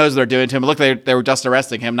 Who knows what they're doing to him? Look, they were just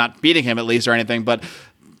arresting him, not beating him at least or anything, but.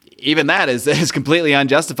 even that is completely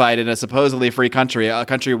unjustified in a supposedly free country, a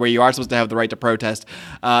country where you are supposed to have the right to protest.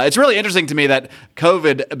 It's really interesting to me that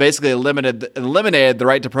COVID basically eliminated the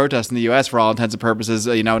right to protest in the U.S. for all intents and purposes.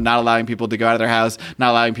 Not allowing people to go out of their house,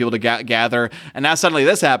 not allowing people to gather, and now suddenly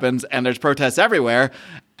this happens, and there's protests everywhere.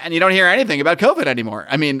 And you don't hear anything about COVID anymore.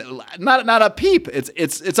 I mean, not a peep.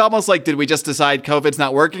 It's almost like, did we just decide COVID's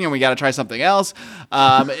not working and we got to try something else?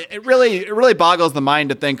 It really boggles the mind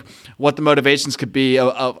to think what the motivations could be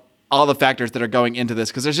of all the factors that are going into this,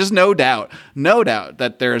 because there's just no doubt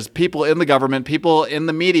that there's people in the government, people in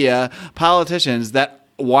the media, politicians that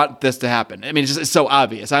want this to happen. I mean, it's so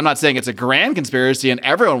obvious. I'm not saying it's a grand conspiracy and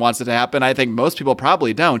everyone wants it to happen. I think most people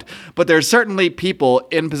probably don't, but there's certainly people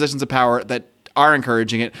in positions of power that are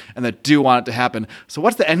encouraging it and that do want it to happen. So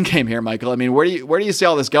what's the end game here, Michael? I mean, where do you see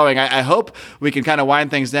all this going? I hope we can kind of wind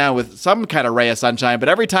things down with some kind of ray of sunshine, but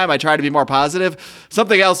every time I try to be more positive,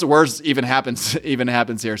 something else worse even happens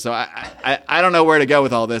here. So I don't know where to go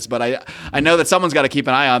with all this, but I know that someone's got to keep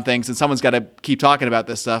an eye on things and someone's got to keep talking about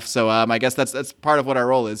this stuff. So I guess that's part of what our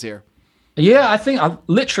role is here. Yeah, I think I'm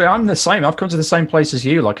the same. I've come to the same place as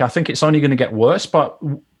you. Like, I think it's only going to get worse, but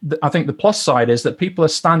I think the plus side is that people are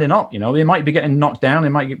standing up. They might be getting knocked down. They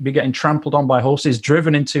might be getting trampled on by horses,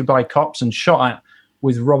 driven into by cops and shot at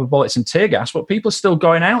with rubber bullets and tear gas. But people are still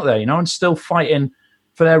going out there, and still fighting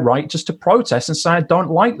for their right just to protest and say, I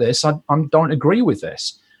don't like this. I don't agree with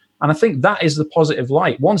this. And I think that is the positive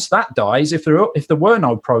light. Once that dies, if there were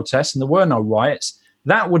no protests and there were no riots,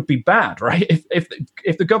 that would be bad, right?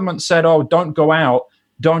 If the government said, oh, don't go out,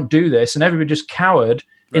 don't do this, and everybody just cowered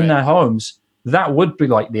in their homes, that would be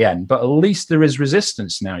like the end. But at least there is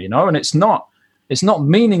resistance now, and it's not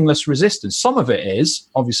meaningless resistance. Some of it is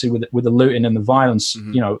obviously with the looting and the violence,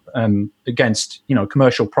 against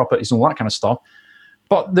commercial properties and all that kind of stuff.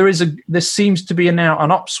 But there seems to be now an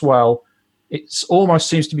upswell. It almost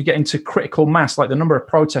seems to be getting to critical mass. Like the number of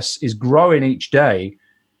protests is growing each day.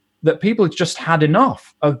 That people have just had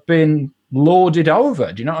enough of being lorded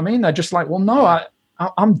over. Do you know what I mean? They're just like, well, no,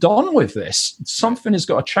 I'm done with this. Something has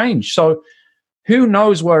got to change. So who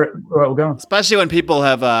knows where it will go? Especially when people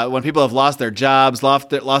have lost their jobs,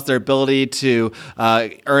 lost their ability to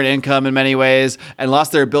earn income in many ways, and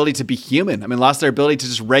lost their ability to be human. I mean, lost their ability to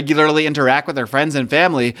just regularly interact with their friends and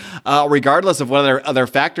family, regardless of what other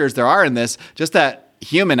factors there are in this. Just that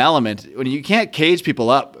human element, when you can't cage people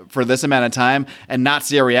up for this amount of time and not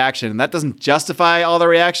see a reaction. And that doesn't justify all the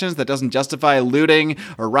reactions. That doesn't justify looting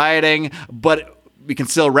or rioting, but we can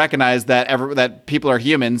still recognize that people are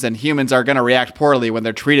humans, and humans are going to react poorly when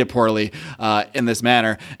they're treated poorly in this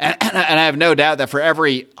manner. And I have no doubt that for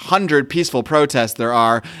every 100 peaceful protests there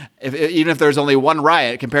are, even if there's only one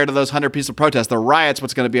riot compared to those 100 peaceful protests, the riot's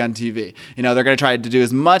what's going to be on TV. They're going to try to do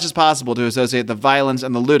as much as possible to associate the violence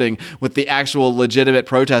and the looting with the actual legitimate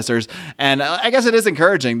protesters. And I guess it is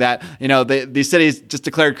encouraging that, these cities just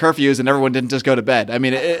declared curfews and everyone didn't just go to bed. I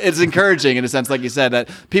mean, it's encouraging in a sense, like you said,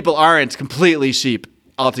 that people aren't completely sheep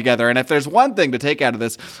altogether. And if there's one thing to take out of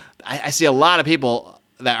this, I see a lot of people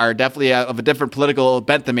that are definitely of a different political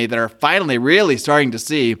bent than me that are finally really starting to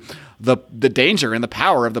see the danger and the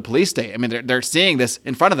power of the police state. I mean, they're seeing this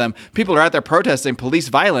in front of them. People are out there protesting police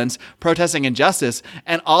violence, protesting injustice,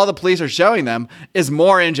 and all the police are showing them is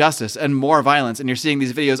more injustice and more violence. And you're seeing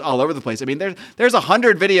these videos all over the place. I mean, there's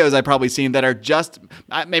 100 videos I've probably seen that are just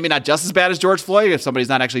maybe not just as bad as George Floyd if somebody's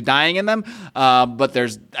not actually dying in them, but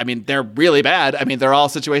they're really bad. I mean, they're all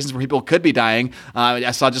situations where people could be dying. I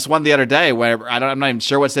saw just one the other day where I'm not even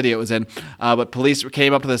sure what city it was in, but police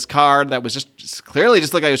came up to this car that was just clearly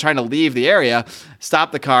just looked like it was trying to leave the area,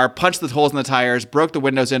 stopped the car, punched the holes in the tires, broke the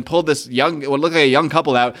windows in, pulled what looked like a young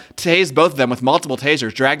couple out, tased both of them with multiple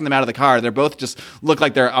tasers, dragging them out of the car. They're both just look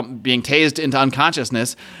like they're being tased into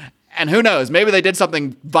unconsciousness. And who knows? Maybe they did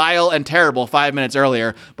something vile and terrible 5 minutes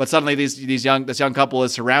earlier, but suddenly this young couple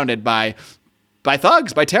is surrounded by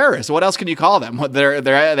thugs, by terrorists. What else can you call them? They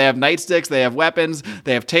have nightsticks, they have weapons,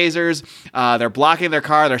 they have tasers. They're blocking their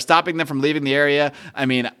car. They're stopping them from leaving the area. I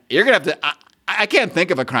mean, you're gonna have to. I can't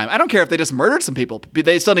think of a crime. I don't care if they just murdered some people.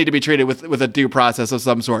 They still need to be treated with a due process of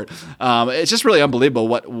some sort. It's just really unbelievable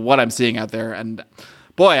what I'm seeing out there. And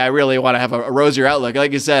boy, I really want to have a rosier outlook.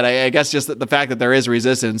 Like you said, I guess just the fact that there is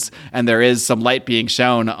resistance and there is some light being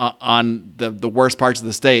shown on the worst parts of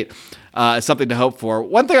the state is something to hope for.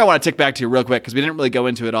 One thing I want to tick back to real quick, because we didn't really go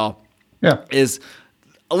into it all, is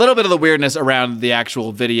a little bit of the weirdness around the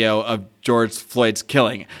actual video of George Floyd's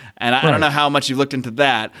killing. And I don't know how much you've looked into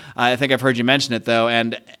that. I think I've heard you mention it, though.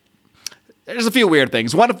 And there's a few weird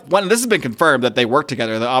things. One, this has been confirmed that they worked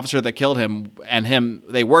together. The officer that killed him and him,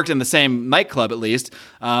 they worked in the same nightclub at least,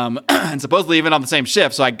 and supposedly even on the same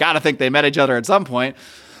shift. So I got to think they met each other at some point.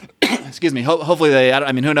 excuse me. Hopefully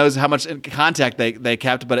I mean, who knows how much contact they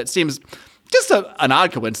kept, but it seems just an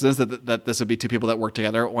odd coincidence that this would be two people that worked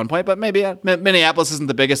together at one point. But maybe Minneapolis isn't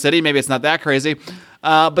the biggest city. Maybe it's not that crazy.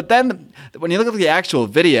 But then when you look at the actual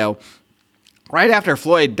video, right after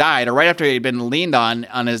Floyd died, or right after he'd been leaned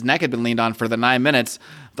on his neck had been leaned on for the 9 minutes,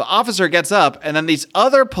 the officer gets up, and then these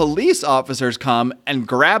other police officers come and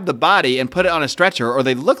grab the body and put it on a stretcher, or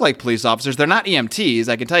they look like police officers. They're not EMTs,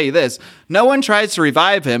 I can tell you this. No one tries to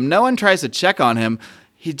revive him. No one tries to check on him.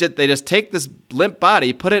 They just take this limp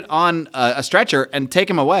body, put it on a stretcher, and take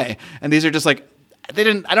him away. And these are just like, I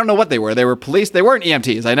don't know what they were. They were police. They weren't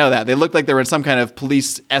EMTs, I know that. They looked like they were in some kind of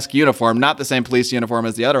police-esque uniform, not the same police uniform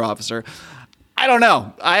as the other officer. I don't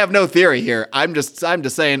know. I have no theory here. I'm just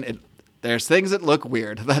saying there's things that look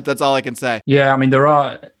weird. That's all I can say. Yeah, I mean, there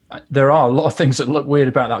are a lot of things that look weird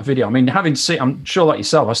about that video. I mean, having seen, I'm sure like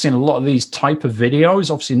yourself, I've seen a lot of these type of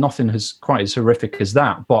videos. Obviously, nothing as quite as horrific as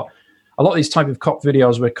that, but a lot of these type of cop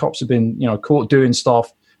videos where cops have been, caught doing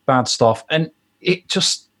stuff, bad stuff, and it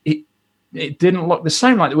didn't look the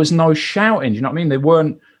same. Like there was no shouting. You know what I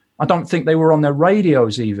mean? I don't think they were on their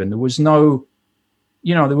radios even. There was no,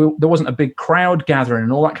 there wasn't a big crowd gathering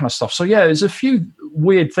and all that kind of stuff. So yeah, there's a few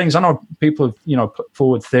weird things. I know people have, put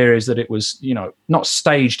forward theories that it was, not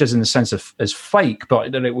staged as in the sense of as fake,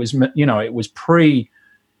 but that it was, it was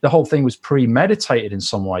the whole thing was premeditated in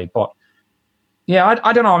some way. But yeah,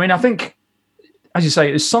 I don't know. I mean, I think, as you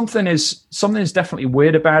say, something is definitely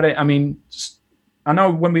weird about it. I mean, I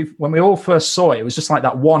know when we all first saw it, it was just like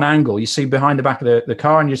that one angle you see behind the back of the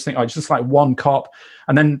car, and you just think, oh, it's just like one cop.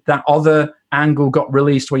 And then that other angle got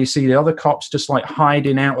released where you see the other cops just like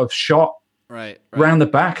hiding out of shot around the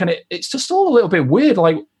back. And it's just all a little bit weird.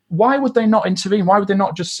 Like, why would they not intervene? Why would they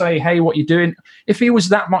not just say, hey, what you doing? If he was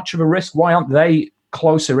that much of a risk, why aren't they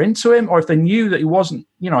closer into him? Or if they knew that he wasn't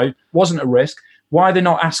a risk, why are they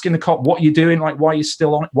not asking the cop, what you doing? Like, why are you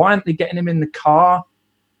still on it? Why aren't they getting him in the car?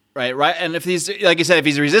 Right. And if he's, like you said, if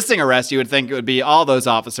he's resisting arrest, you would think it would be all those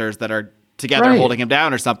officers that are together holding him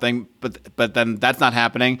down or something. But then that's not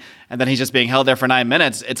happening. And then he's just being held there for 9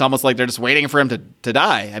 minutes. It's almost like they're just waiting for him to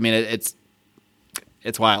die. I mean, it's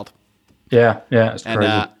wild. Yeah. It's crazy.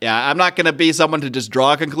 And I'm not going to be someone to just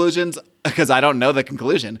draw conclusions because I don't know the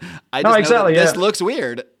conclusion. I just know that this looks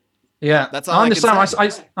weird. Yeah, that's all I understand.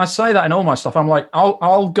 I say that in all my stuff. I'm like,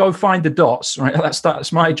 I'll go find the dots. Right,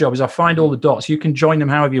 that's my job. Is I find all the dots. You can join them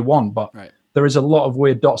however you want, but there is a lot of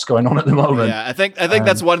weird dots going on at the moment. Yeah, I think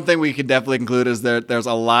that's one thing we can definitely conclude is there's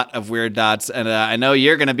a lot of weird dots, and I know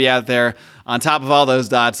you're going to be out there on top of all those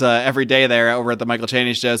dots every day there over at the Michael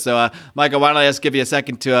Chaney Show. So, Michael, why don't I just give you a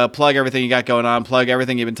second to plug everything you got going on, plug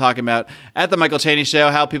everything you've been talking about at the Michael Chaney Show,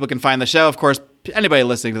 how people can find the show. Of course, anybody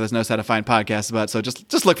listening to this knows how to find podcasts about, so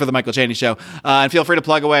just look for the Michael Chaney Show, and feel free to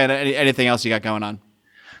plug away on anything else you got going on.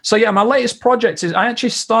 So yeah, my latest project is I actually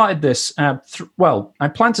started this. I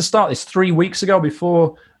planned to start this 3 weeks ago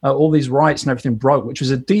before all these riots and everything broke, which was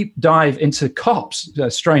a deep dive into cops,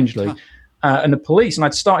 strangely, and the police. And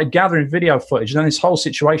I'd started gathering video footage, and then this whole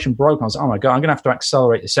situation broke. And I was like, oh my god, I'm going to have to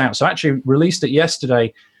accelerate this out. So I actually released it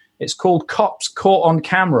yesterday. It's called Cops Caught on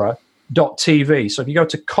Camera.tv. So if you go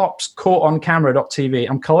to copscaughtOnCamera.tv,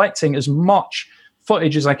 I'm collecting as much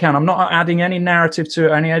footage as I can. I'm not adding any narrative to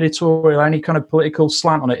it, any editorial, any kind of political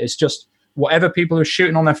slant on it. It's just whatever people are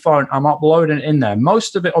shooting on their phone, I'm uploading it in there.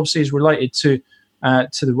 Most of it obviously is related to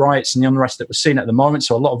the riots and the unrest that we're seeing at the moment.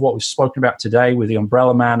 So a lot of what we've spoken about today with the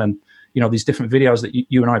Umbrella Man and these different videos that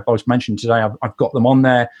you and I both mentioned today, I've got them on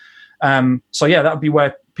there. So yeah, that would be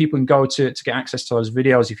where people can go to get access to those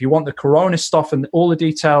videos. If you want the corona stuff and all the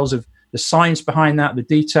details of the science behind that, the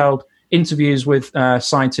detailed interviews with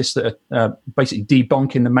scientists that are basically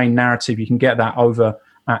debunking the main narrative, you can get that over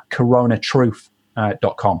at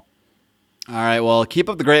coronatruth.com. All right. Well, keep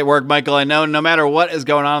up the great work, Michael. I know no matter what is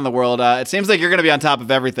going on in the world, it seems like you're going to be on top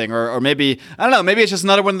of everything. Or maybe, I don't know, maybe it's just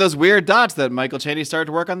another one of those weird dots that Michael Chaney started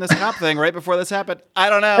to work on this cop thing right before this happened. I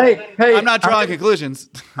don't know. Hey, I'm not drawing conclusions.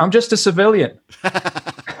 I'm just a civilian.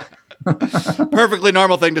 Perfectly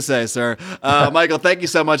normal thing to say, sir. Michael, thank you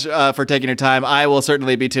so much for taking your time. I will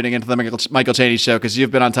certainly be tuning into the Michael Chaney Show because you've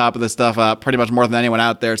been on top of this stuff pretty much more than anyone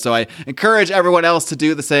out there. So I encourage everyone else to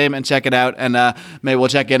do the same and check it out. And maybe we'll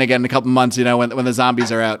check in again in a couple months, when the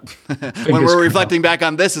zombies are out. When we're reflecting back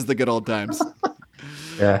on this as the good old times.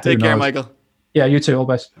 Yeah. Take care, Michael. Yeah, you too. All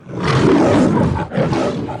the best.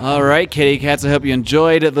 All right, kitty cats, I hope you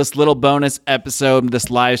enjoyed this little bonus episode, this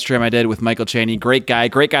live stream I did with Michael Chaney. Great guy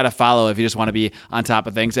to follow if you just want to be on top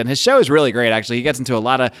of things. And his show is really great, actually. He gets into a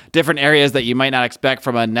lot of different areas that you might not expect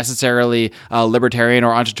from a necessarily libertarian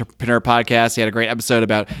or entrepreneur podcast. He had a great episode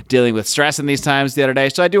about dealing with stress in these times the other day.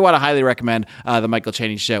 So I do want to highly recommend the Michael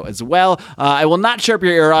Chaney show as well. I will not chirp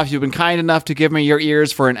your ear off. You've been kind enough to give me your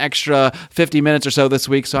ears for an extra 50 minutes or so this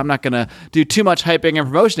week, so I'm not going to do too much hyping and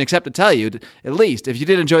promotion except to tell you, at least, if you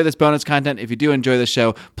did enjoy this bonus content, if you do enjoy the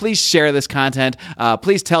show, please share this content.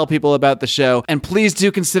 Please tell people about the show, and please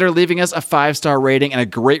do consider leaving us a 5-star rating and a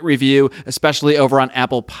great review, especially over on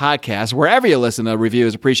Apple Podcasts. Wherever you listen, a review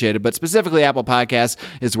is appreciated, but specifically Apple Podcasts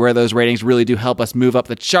is where those ratings really do help us move up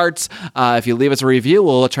the charts. If you leave us a review,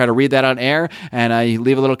 we'll try to read that on air, and you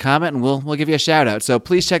leave a little comment, and we'll give you a shout out. So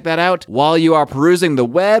please check that out while you are perusing the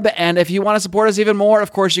web. And if you want to support us even more,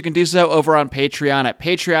 of course, you can do so over on Patreon at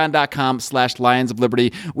patreon.com/Lions of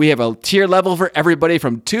Liberty. We have a tier level for everybody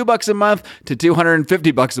from $2 a month to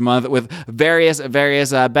 $250 a month with various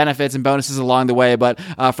benefits and bonuses along the way. But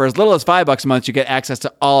for as little as $5 a month, you get access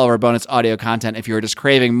to all of our bonus audio content if you're just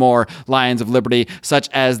craving more Lions of Liberty, such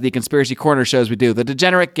as the Conspiracy Corner shows we do, the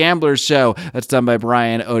Degenerate Gamblers show that's done by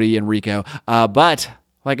Brian, Odie, and Rico. But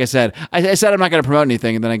like I said I'm not going to promote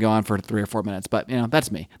anything, and then I go on for 3 or 4 minutes. But,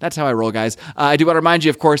 that's me. That's how I roll, guys. I do want to remind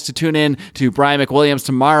you, of course, to tune in to Brian McWilliams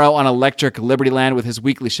tomorrow on Electric Liberty Land with his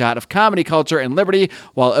weekly shot of comedy, culture, and liberty,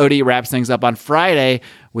 while Odie wraps things up on Friday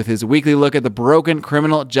with his weekly look at the broken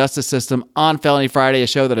criminal justice system on Felony Friday, a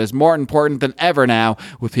show that is more important than ever now,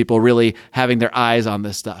 with people really having their eyes on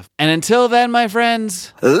this stuff. And until then, my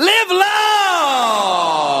friends, Live long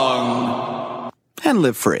and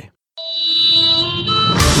live free.